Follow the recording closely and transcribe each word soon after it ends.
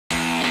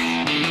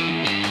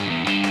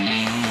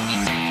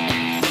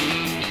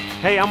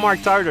Hey, I'm Mark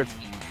Tuitert.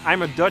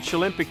 I'm a Dutch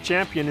Olympic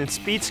champion in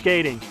speed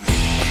skating.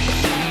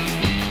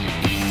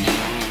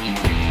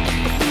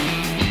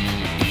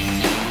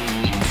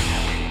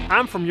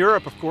 I'm from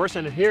Europe, of course,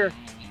 and here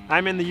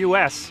I'm in the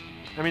US.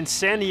 I'm in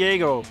San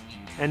Diego,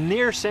 and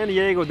near San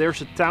Diego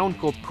there's a town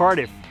called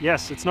Cardiff.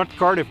 Yes, it's not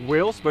Cardiff,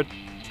 Wales, but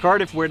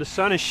Cardiff where the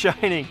sun is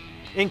shining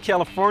in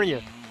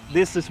California.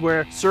 This is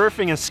where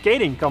surfing and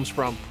skating comes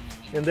from,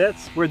 and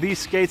that's where these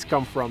skates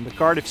come from, the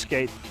Cardiff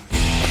skate.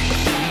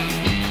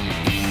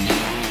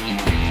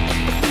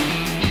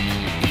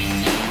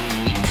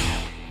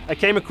 I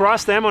came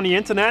across them on the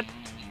internet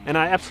and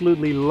I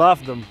absolutely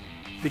love them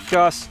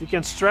because you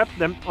can strap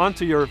them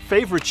onto your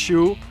favorite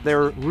shoe.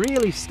 They're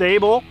really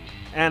stable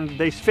and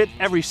they fit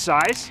every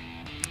size.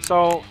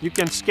 So you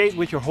can skate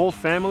with your whole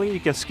family,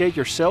 you can skate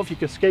yourself, you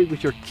can skate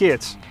with your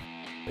kids.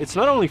 It's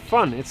not only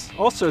fun, it's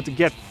also to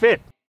get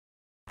fit.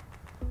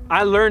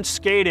 I learned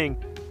skating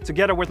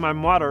together with my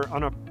mother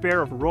on a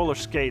pair of roller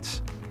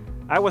skates.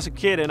 I was a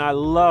kid and I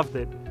loved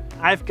it.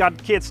 I've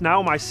got kids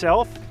now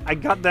myself. I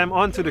got them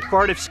onto the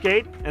Cardiff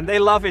skate and they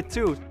love it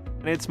too.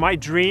 And it's my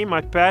dream,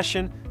 my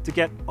passion to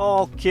get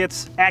all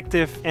kids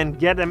active and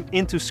get them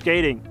into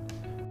skating.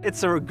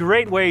 It's a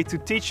great way to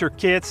teach your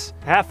kids,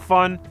 have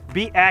fun,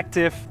 be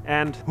active,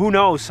 and who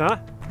knows, huh?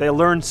 They'll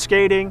learn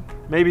skating,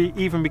 maybe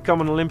even become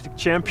an Olympic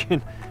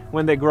champion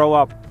when they grow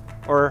up,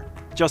 or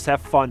just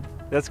have fun.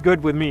 That's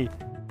good with me.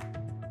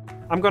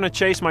 I'm gonna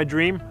chase my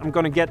dream. I'm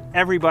gonna get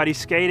everybody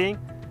skating,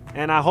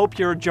 and I hope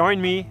you'll join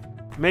me.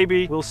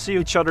 Maybe we'll see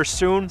each other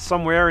soon,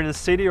 somewhere in the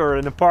city or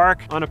in a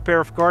park on a pair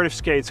of Cardiff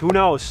skates. Who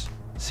knows?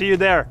 See you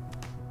there.